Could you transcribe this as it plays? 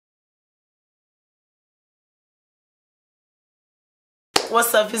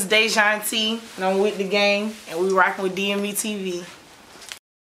What's up? It's Dajon Tee, and I'm with the gang, and we rocking with DMETV.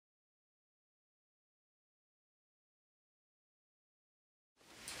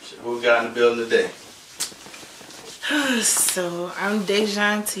 Who we got in the building today? So I'm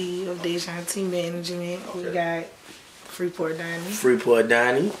Dajon Tee of Dajon Tee Management. Okay. We got Freeport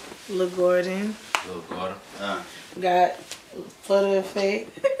Donnie. Lil Gordon. We got For the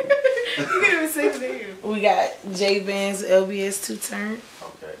Effect. You can't even say the name. We got J Band's LBS 2 turn.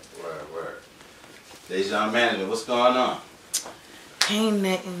 Okay, word. Dajon Management, what's going on? Ain't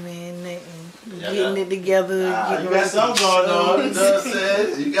nothing, man, nothing. Getting it together. You got something going on. You know what I'm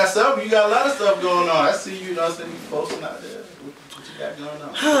saying? You got something. You got a lot of stuff going on. I see you know what I'm saying? You posting out there. What you got going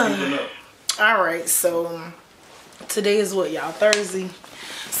on? Alright, so today is what, y'all? Thursday.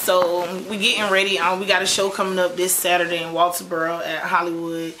 So we getting ready. We got a show coming up this Saturday in Walterboro at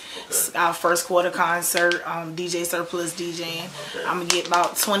Hollywood. Okay. Our first quarter concert. DJ Surplus DJing. Okay. I'm gonna get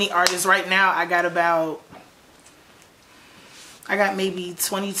about 20 artists right now. I got maybe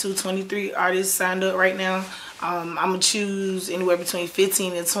 22, 23 artists signed up right now. I'm gonna choose anywhere between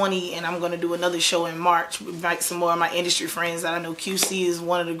 15 and 20, and I'm gonna do another show in March. Invite some more of my industry friends that I know. QC is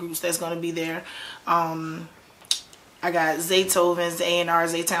one of the groups that's gonna be there. I got Zaytoven's A&R,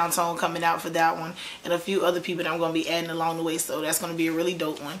 Zaytown Tone coming out for that one, and a few other people that I'm going to be adding along the way, so that's going to be a really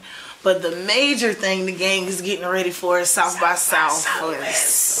dope one. But the major thing the gang is getting ready for is South by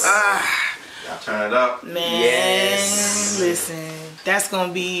Southwest. Y'all turn it up. Man, yes. Listen, that's going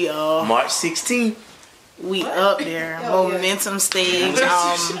to be March 16th. We up there. Momentum stage.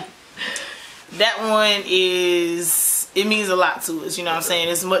 That one it means a lot to us, you know what I'm saying?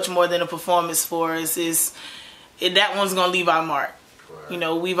 It's much more than a performance for us. That one's gonna leave our mark. You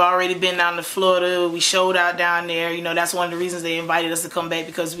know, we've already been down to Florida. We showed out down there. You know, that's one of the reasons they invited us to come back,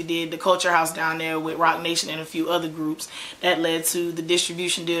 because we did the Culture House down there with Rock Nation and a few other groups. That led to the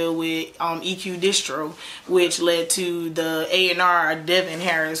distribution deal with EQ Distro, which led to the A&R, Devin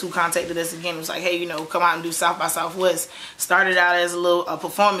Harris, who contacted us again. It was like, hey, you know, come out and do South by Southwest. Started out as a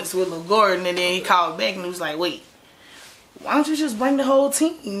performance with Lil Gordon, and then he called back and he was like, wait, why don't you just bring the whole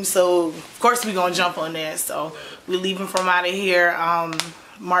team? So of course we're gonna jump on that. So we're leaving from out of here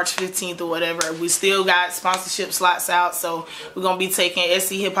March 15th or whatever. We still got sponsorship slots out, so we're gonna be taking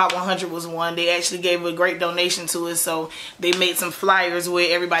SC Hip Hop 100 was one. They actually gave a great donation to us, so they made some flyers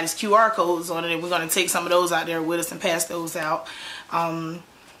with everybody's QR codes on it, and we're gonna take some of those out there with us and pass those out.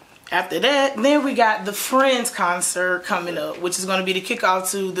 After that, then we got the Friends concert coming up, which is going to be the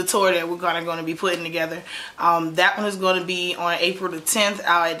kickoff to the tour that we're going to be putting together. That one is going to be on April the 10th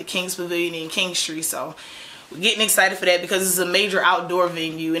out at the King's Pavilion in King Street. So we're getting excited for that because it's a major outdoor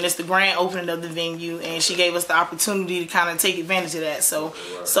venue, and it's the grand opening of the venue, and she gave us the opportunity to kind of take advantage of that. So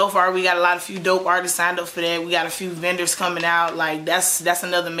far we got a few dope artists signed up for that. We got a few vendors coming out. Like that's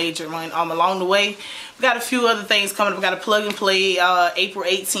another major one. Along the way, we got a few other things coming up. We got a plug and play April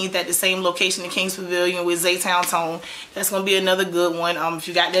 18th at the same location in King's Pavilion with Zaytown Tone. That's gonna be another good one. If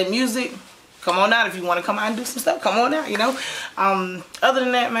you got that music, come on out. If you want to come out and do some stuff, come on out, you know. Other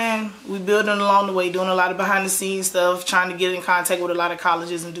than that, man, we building along the way, doing a lot of behind the scenes stuff, trying to get in contact with a lot of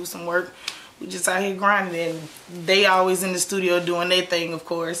colleges and do some work. We just out here grinding, and they always in the studio doing their thing, of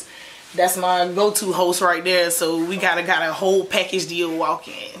course. That's my go-to host right there, so we got a whole package deal walk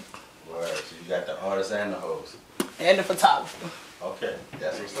in. Word, so you got the artist and the host. And the photographer. Okay,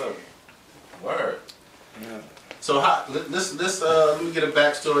 that's what's up. Word. Yeah. So let me get a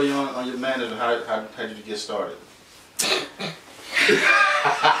backstory on your manager. How did you get started?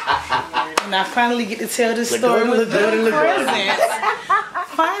 And I finally get to tell the story with them present.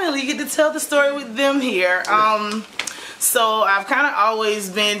 Finally get to tell the story with them here. So I've kind of always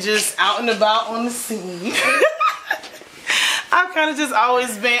been just out and about on the scene. I've kind of just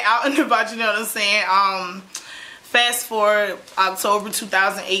always been out and about, you know what I'm saying? Fast forward October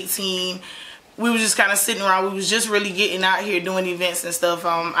 2018. We were just kind of sitting around. We was just really getting out here doing events and stuff.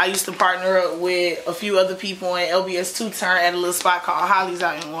 I used to partner up with a few other people in LBS 2 turn at a little spot called Holly's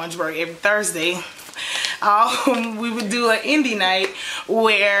out in Orangeburg every Thursday. We would do an indie night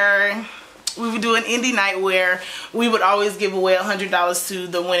where we would always give away $100 to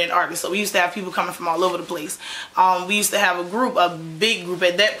the winning artist. So we used to have people coming from all over the place. We used to have a big group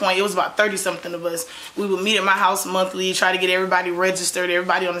at that point. It was about 30-something of us. We would meet at my house monthly, try to get everybody registered,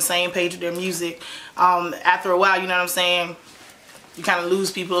 everybody on the same page with their music. After a while, you know what I'm saying, you kind of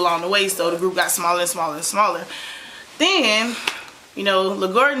lose people along the way, so the group got smaller and smaller and smaller. Then, you know,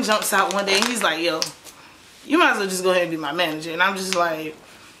 Lil Gordon jumps out one day and he's like, yo, you might as well just go ahead and be my manager. And I'm just like,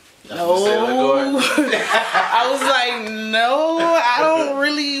 no. I was like, no, I don't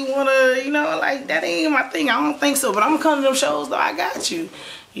really want wanna, you know, like that ain't my thing. I don't think so, but I'm gonna come to them shows though. I got you.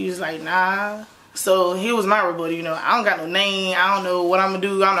 He was like, nah. So he was my rebuttal, you know. I don't got no name. I don't know what I'm gonna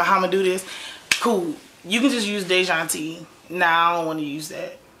do. I don't know how I'm gonna do this. Cool. You can just use Dajon Tee. Nah, I don't want to use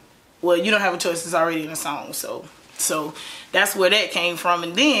that. Well, you don't have a choice. It's already in the song. So that's where that came from.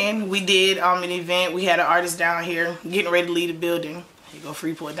 And then we did an event. We had an artist down here getting ready to leave the building. Here you go,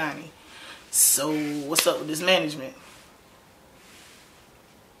 Freeport Donnie. So what's up with this management?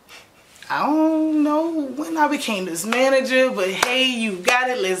 I don't know when I became this manager, but hey, you got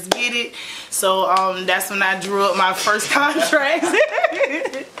it, let's get it. So that's when I drew up my first contracts.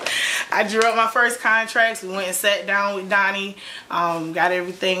 I drew up my first contracts. We went and sat down with Donnie, got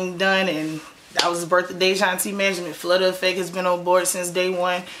everything done, and that was the birth of Dajon Tee Management. Flutter Effect has been on board since day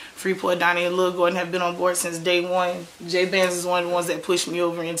one. Freeport Donnie and Lil Gordon have been on board since day one. J Bands is one of the ones that pushed me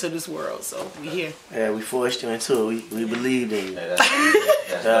over into this world, so we here. Yeah, we forced you into it. We believed in you.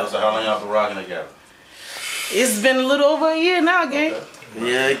 So how long y'all been rocking together? It's been a little over a year now, gang.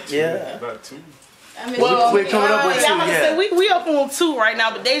 Okay. Yeah. About 2. I mean, Well, we're coming up with 2, yeah. We up on 2 right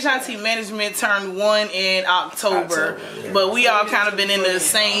now, but Dajon Tee Management turned 1 in October. Yeah. But we all kind of been in the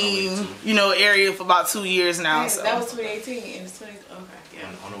same, you know, area for about 2 years now. So. That was 2018 and it's 20. Okay,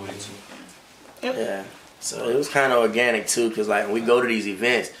 yeah. On the way to. Yep. Yeah. So it was kind of organic too, because like when we go to these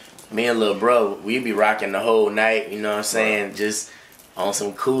events, me and little bro, we be rocking the whole night. You know what I'm saying? Just on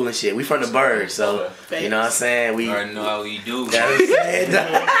some cool and shit. We from the Burg, so you know what I'm saying. We already know how we do. That's what I'm saying.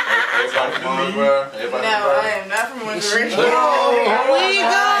 Everybody from Orangeburg? Everybody No, from I am not from Orangeburg. We go.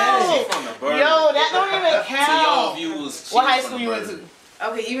 From the Burg. Yo, that don't even To y'all count. viewers. What high school you went to?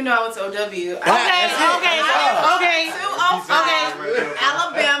 Okay, even though I went to OW. Okay.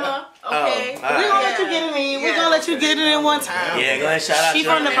 Alabama. Okay. Oh, We gonna let you get it in. We gonna let you get it in one time. Yeah, go ahead and shout out. She to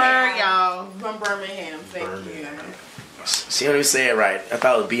from the her. Burg, y'all. From Birmingham. Thank you. She don't even say it right. I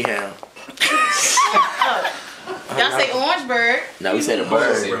thought it was B-Ham. Y'all say Orangeburg. No, we said the Burg.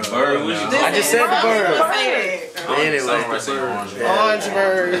 I just said the Burg. Anyway,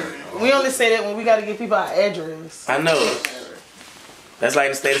 Orangeburg. We only say that when we gotta give people our address. I know. That's like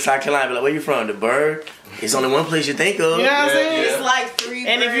the state of South Carolina. Be like, where you from? The Burg? It's only one place you think of. You know what I'm saying? It's like 3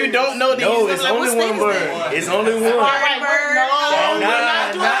 And if you don't know, then No, you it's like, only what one state is Burg. that? It's only one. Alright, we're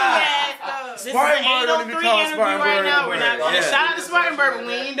not doing that. This is Spartanburg don't an even 803 call interview Spartanburg. right now. We're not going to Yeah. shout out to Spartanburg, but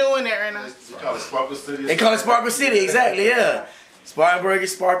we ain't doing that right now. We call it Sparkle City. They call it Sparkle City, exactly, yeah. Spartanburg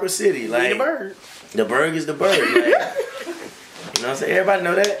is Sparkle City. We Like, the bird. the Burg is the Burg. Like, you know what I'm saying? Everybody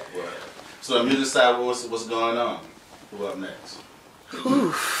know that? So the music side, what's going on? Who up next?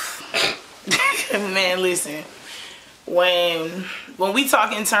 Man, listen. When we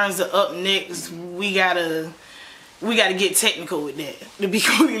talk in terms of up next, we gotta get technical with that, to be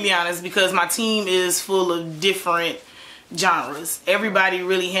completely honest, because my team is full of different genres. Everybody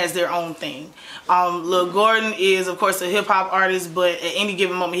really has their own thing. Lil Gordon is, of course, a hip-hop artist, but at any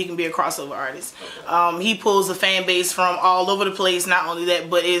given moment he can be a crossover artist. He pulls a fan base from all over the place. Not only that,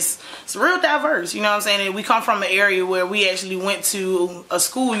 but it's real diverse, you know what I'm saying? And we come from an area where we actually went to a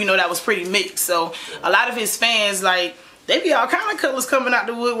school, you know, that was pretty mixed. So a lot of his fans, like, they be all kind of colors coming out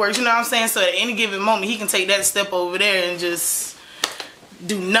the woodworks, you know what I'm saying? So at any given moment, he can take that step over there and just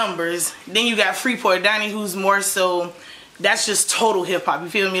do numbers. Then you got Freeport Donnie, who's more so, that's just total hip hop, you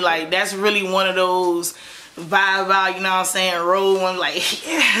feel me? Like, that's really one of those vibe out, you know what I'm saying? Roll one, like,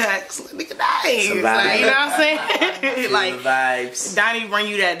 yeah, nigga nice. Like, you know what I'm saying? Like, vibes. Donnie bring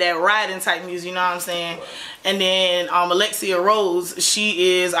you that riding type music, you know what I'm saying? And then Alexia Rose,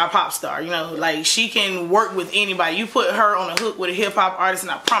 she is our pop star, you know, like, she can work with anybody. You put her on a hook with a hip hop artist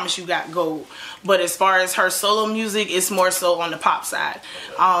and I promise you got gold. But as far as her solo music, it's more so on the pop side.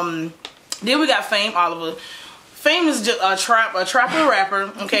 Then we got Fame Oliver. Fame is just a trapper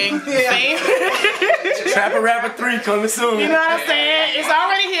rapper, okay? Fame. Trapper Rapper 3 coming soon. You know what I'm saying? It's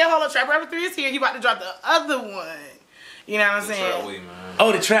already here. Hold on, Trapper Rapper 3 is here. He about to drop the other one. You know what I'm saying?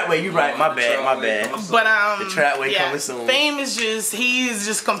 Oh, the Trapway, you right. My bad. But the Trapway coming soon. Fame is just, he's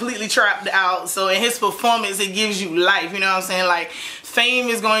just completely trapped out. So in his performance, it gives you life. You know what I'm saying? Like, Fame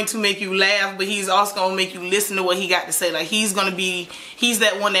is going to make you laugh, but he's also going to make you listen to what he got to say. Like, he's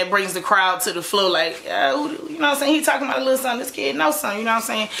that one that brings the crowd to the flow. Like, you know what I'm saying? He talking about a little son. This kid knows something. You know what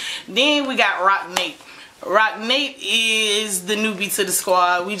I'm saying? Then we got Rock Nate. Rock Nate is the newbie to the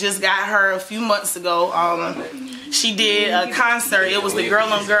squad. We just got her a few months ago. She did a concert. It was the girl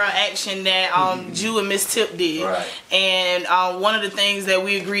on girl action that Jew and Miss Tip did. Right. And one of the things that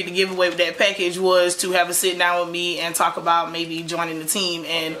we agreed to give away with that package was to have a sit down with me and talk about maybe joining the team.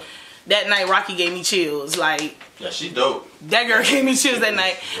 And that night, Rocky gave me chills. Like, Yeah, she dope. that girl gave me chills that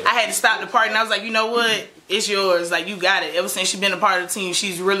night. I had to stop the party and I was like, you know what? it's yours. Like, you got it. Ever since she's been a part of the team,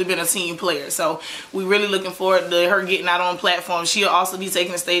 she's really been a team player. So we really looking forward to her getting out on platforms. She'll also be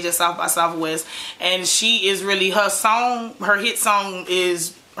taking the stage at South by Southwest. And she is really, her hit song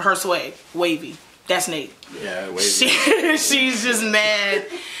is her swag, Wavy. That's Nate. Yeah, Wavy. She's just mad.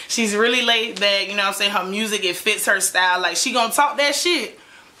 She's really laid back. You know what I'm saying? Her music, it fits her style. Like, she gonna talk that shit,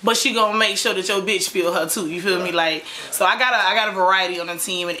 but she gonna make sure that your bitch feel her too. You feel me? Like, so I got a variety on the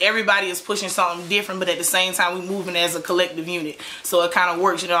team, and everybody is pushing something different, but at the same time we moving as a collective unit. So it kind of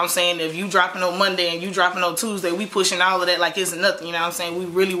works. You know what I'm saying? If you dropping on Monday and you dropping on Tuesday, we pushing all of that like it's nothing. You know what I'm saying? We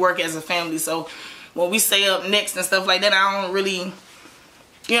really work as a family. So when we say up next and stuff like that, I don't really.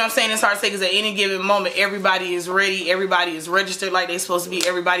 You know what I'm saying? It's hard to say because at any given moment, everybody is ready. Everybody is registered like they're supposed to be.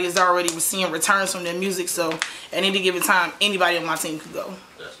 Everybody is already seeing returns from their music. So at any given time, anybody on my team could go.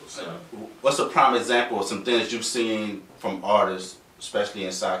 That's what's up. What's a prime example of some things you've seen from artists, especially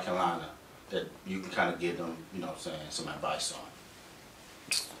in South Carolina, that you can kind of give them, you know what I'm saying, some advice on?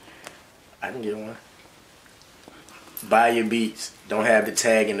 I can get one. Buy your beats. Don't have the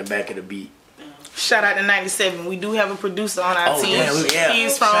tag in the back of the beat. Shout out to 97. We do have a producer on our team. Yeah.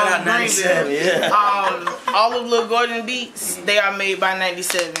 He's from Shout out 97, yeah. All of Lil Gordon beats, they are made by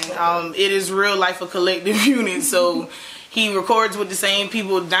 97. It is real life a collective unit. So he records with the same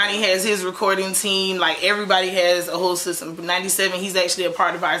people. Donnie has his recording team. Like, everybody has a whole system. 97, he's actually a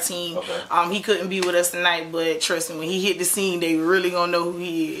part of our team. Okay. He couldn't be with us tonight, but trust me, when he hit the scene, they really gonna know who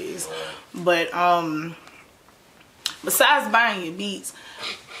he is. But besides buying your beats,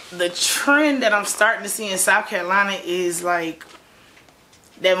 the trend that I'm starting to see in South Carolina is like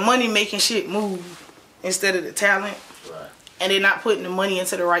that money making shit move instead of the talent. Right. And they're not putting the money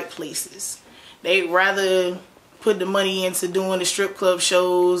into the right places. They'd rather put the money into doing the strip club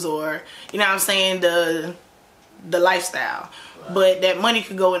shows, or, you know what I'm saying, the lifestyle. Right. But that money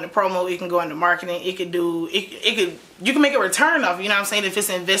could go into promo, it can go into marketing, you can make a return off, you know what I'm saying, if it's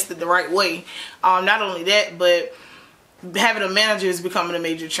invested the right way. Not only that, but having a manager is becoming a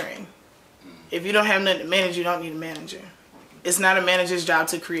major trend. If you don't have nothing to manage, you don't need a manager. It's not a manager's job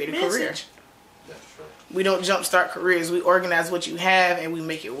to create a career. That's true. We don't jumpstart careers. We organize what you have and we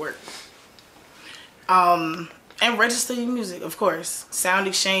make it work. And register your music, of course. Sound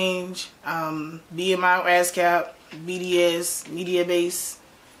Exchange, BMI, ASCAP, BDS, Media Base.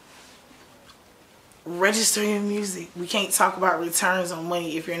 Register your music. We can't talk about returns on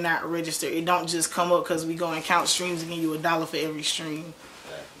money if you're not registered. It don't just come up because we go and count streams and give you $1 for every stream.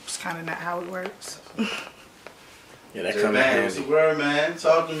 It's kind of not how it works. Yeah, that comes in. What's the word, man?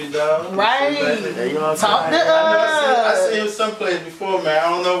 Talk to me, dog. Right. Talk to us. I seen him someplace before, man. I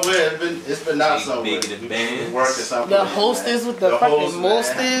don't know where. It's been out somewhere. Work or something. The hostess with the fucking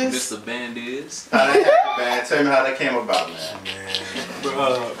mostess. Mr. Band is. How that happened, man? Tell me how that came about,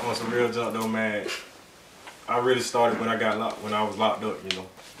 man. On some real junk though, man. I really started when I was locked up, you know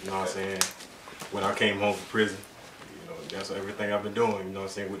what I'm saying? When I came home from prison, you know, that's everything I've been doing, you know what I'm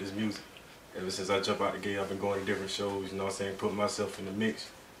saying, with this music. Ever since I jumped out the gate, I've been going to different shows, you know what I'm saying, putting myself in the mix,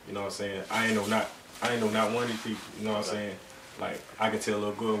 you know what I'm saying. I ain't know not one of these people, you know what I'm saying. Like, I can tell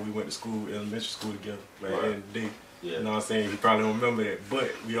Lil Good, we went to school, elementary school together, back in the day. Yeah. You know what I'm saying? You probably don't remember that,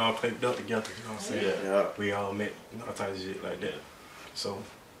 but we all played up together, you know what I'm saying? Yeah. We all met, you know, type of shit like that. So,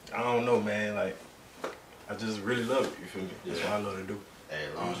 I don't know, man, like, I just really love it, you feel me? That's what I love to do. Hey,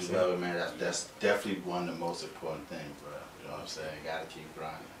 as long as you love it, man, that's definitely one of the most important things, bro. You know what I'm saying? You gotta keep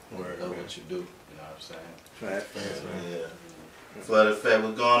grinding. Love what you do, you know what I'm saying? Facts, man. Yeah. Flood effect,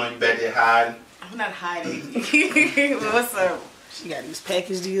 what's going on? You back there hiding? I'm not hiding. What's up? She got these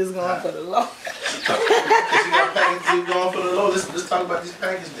package deals going for the low. She got package deals going for the low. Let's talk about these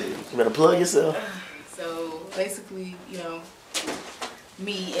package deals. You better plug yourself. So basically, you know,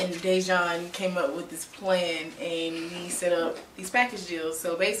 me and Dajon came up with this plan and we set up these package deals.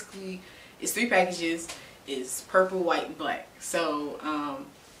 So basically, it's 3 packages. It's purple, white, and black. So,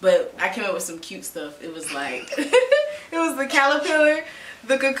 but I came up with some cute stuff. It was like, it was the caterpillar,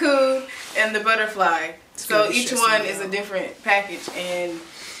 the cocoon, and the butterfly. So each one is a different package, and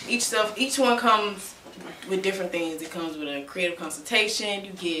each one comes with different things. It comes with a creative consultation.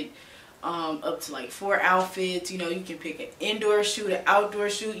 You get up to like 4 outfits. You know, you can pick an indoor shoot, an outdoor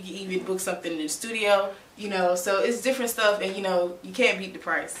shoot. You can even book something in the studio. You know, so it's different stuff, and you know, you can't beat the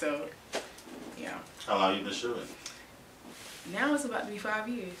price. So, yeah. How long you been shooting? Now it's about to be 5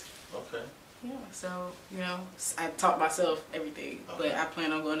 years. Okay. Yeah, so, you know, I taught myself everything, but I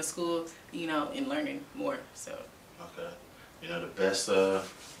plan on going to school, you know, and learning more, so. Okay. You know, the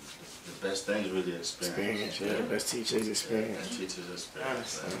best thing is really experience. Yeah, the best teacher is experience. Best teacher's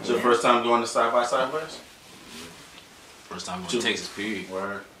experience. Is your first time going to South by Southwest? First time going to Texas, period.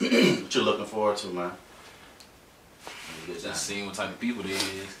 Word. What you looking forward to, man? Just seeing what type of people they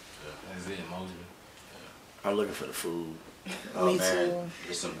is. That's it, mostly. I'm looking for the food. Me too.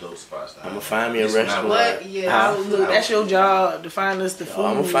 There's some dope spots. I'm gonna find me a restaurant. What? Yeah. Look, that's your job to find us the food.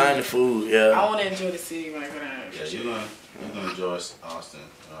 I'm gonna find the food. Yeah. I want to enjoy the city when I go down. Yeah, you're gonna enjoy Austin. You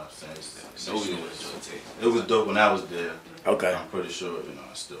know what I'm saying? So It was dope when I was there. Okay. I'm pretty sure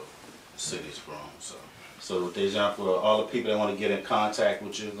it's still the city's grown. So Dajon, for all the people that want to get in contact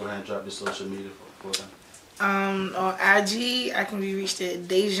with you, go ahead and drop your social media for them. On IG, I can be reached at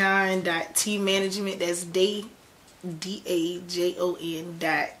Dajon.T Management. That's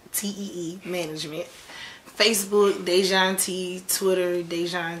DAJON.TEE Management. Facebook, Dajon T. Twitter,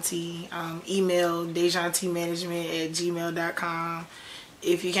 Dajon T. Email, DajonTeeManagement@gmail.com.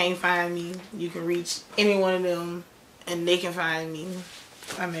 If you can't find me, you can reach any one of them, and they can find me.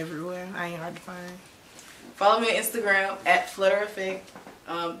 I'm everywhere. I ain't hard to find. Follow me on Instagram at Flutter Effect.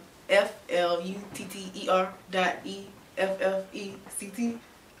 FLUTTER.EFFECT.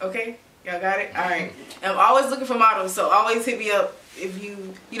 Okay, y'all got it. All right. And I'm always looking for models, so always hit me up if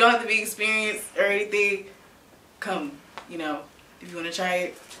you don't have to be experienced or anything. Come, if you want to try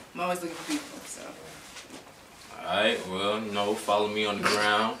it. I'm always looking for people. So. Alright, well, follow me on the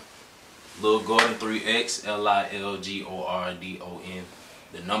ground. Lil Gordon 3X, LILGORDON.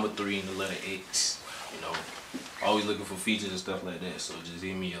 The number 3 and the letter X. Always looking for features and stuff like that. So just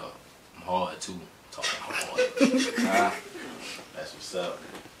hit me up. I'm hard too. Talking hard. That's what's up.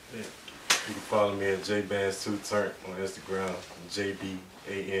 Yeah. You can follow me at JBands2Turn on Instagram.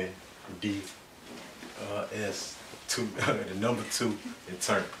 JBAND S2 the number 2 and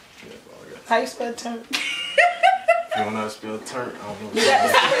turn. How you spell turn? You don't know how to spell turn? I don't know.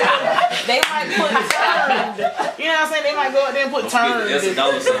 They might put turned. You know what I'm saying? They might go out there and put turned.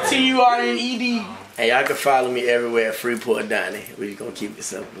 TURNED. Hey, y'all can follow me everywhere at Freeport Donnie. We're just gonna keep it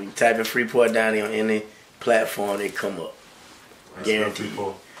simple. When you type in Freeport Donnie on any platform, they come up. Guaranteed.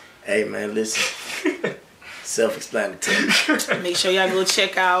 Hey man, listen. Self-explanatory. Make sure y'all go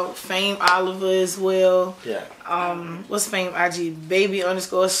check out Fame Oliver as well. Yeah. What's Fame IG?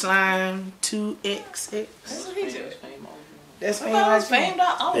 Baby_slime 2XX. That's Fame IG.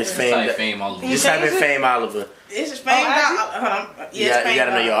 Fame.Oliver. It's Fame Oliver. Just type in Fame Oliver. It's just Fame. You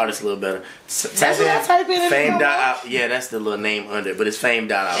gotta know your artist a little better. That's what I type in. Fame.Oliver. Yeah, that's the little name under it, but it's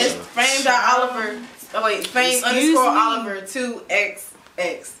Fame.Oliver. It's Fame.Oliver. Oh wait, Fame_Oliver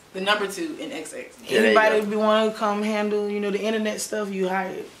 2XX. The number 2 in XX. Anybody be want to come handle, the internet stuff, you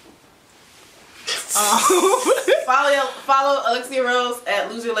hired. Follow Alexia Rose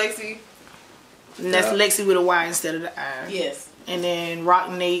at Loser Lexi. And that's Lexi with a Y instead of the I. Yes. And then Rock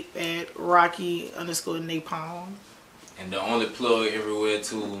Nape at Rocky_Napalm. And the only plug everywhere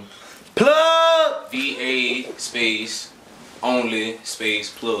too. Plug! VA space only space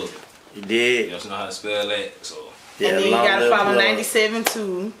plug. You did. You just know how to spell that. So. Yeah, and then you gotta follow 97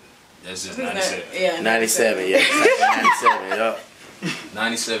 too. That's just 97. Yeah, 97. Yeah, 97. Yup.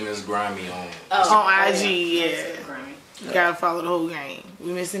 97 is grimy on. On IG, yeah. You gotta follow the whole game.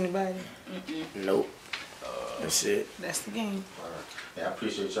 We miss anybody? Nope. That's it. That's the game. Yeah, I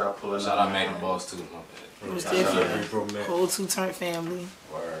appreciate y'all pulling up. Shout out Mac the Boss too. My bad. It was definitely whole 2 Turn family.